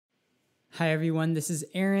Hi everyone, this is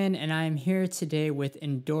Aaron and I am here today with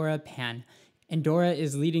Endora Pan. Endora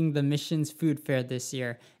is leading the Missions Food Fair this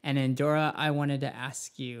year, and Endora, I wanted to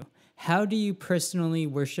ask you, how do you personally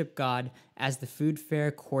worship God as the Food Fair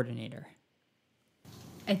coordinator?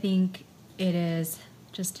 I think it is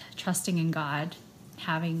just trusting in God,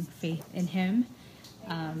 having faith in Him,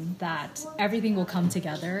 that everything will come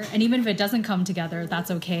together. And even if it doesn't come together, that's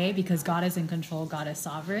okay because God is in control, God is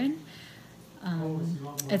sovereign.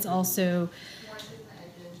 It's also,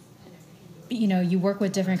 you work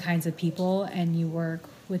with different kinds of people and you work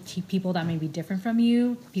with people that may be different from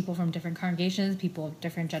you, people from different congregations, people of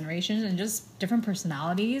different generations, and just different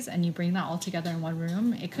personalities, and you bring that all together in one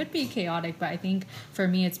room. It could be chaotic, but I think for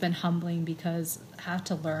me it's been humbling because I have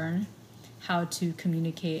to learn how to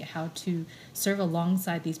communicate, how to serve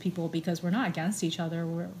alongside these people because we're not against each other.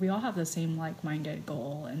 We all have the same like-minded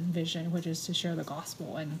goal and vision, which is to share the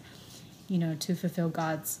gospel and, to fulfill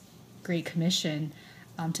God's great commission.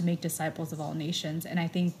 To make disciples of all nations. And I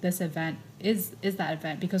think this event is that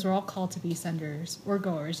event because we're all called to be senders or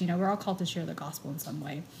goers. We're all called to share the gospel in some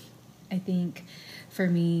way. I think for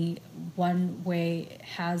me, one way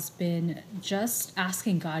has been just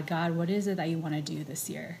asking God, what is it that you want to do this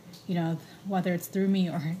year? Whether it's through me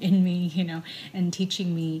or in me, and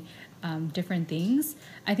teaching me different things.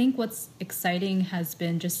 I think what's exciting has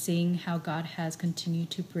been just seeing how God has continued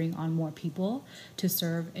to bring on more people to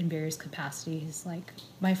serve in various capacities. Like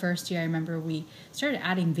my first year, I remember we started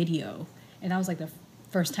adding video, and that was like the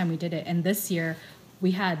first time we did it. And this year,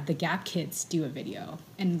 we had the Gap kids do a video,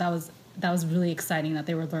 and that was really exciting that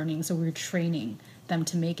they were learning. So we were training them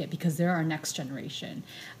to make it because they're our next generation.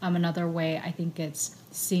 Another way, I think it's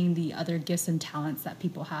seeing the other gifts and talents that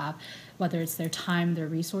people have, whether it's their time, their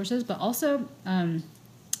resources, but also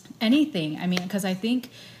anything. Because I think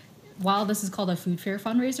while this is called a food fair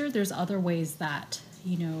fundraiser, there's other ways that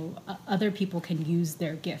other people can use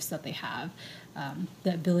their gifts that they have,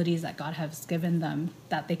 the abilities that God has given them,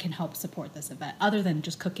 that they can help support this event other than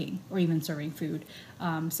just cooking or even serving food.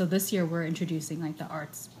 So this year we're introducing like the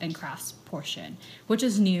arts and crafts portion, which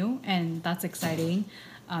is new, and that's exciting.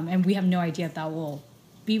 And we have no idea if that will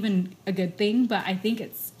be even a good thing, but I think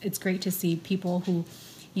it's great to see people who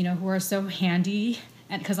are so handy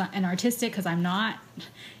and artistic, because I'm not,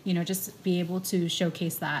 just be able to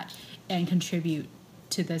showcase that and contribute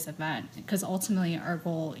to this event, because ultimately our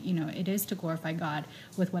goal, it is to glorify God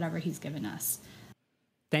with whatever He's given us.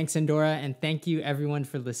 Thanks, Endora, and thank you everyone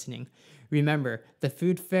for listening. Remember, the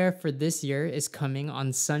food fair for this year is coming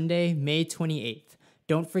on Sunday, May 28th.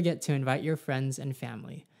 Don't forget to invite your friends and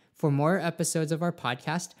family. For more episodes of our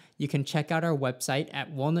podcast, you can check out our website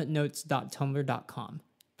at walnutnotes.tumblr.com.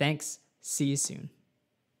 Thanks. See you soon.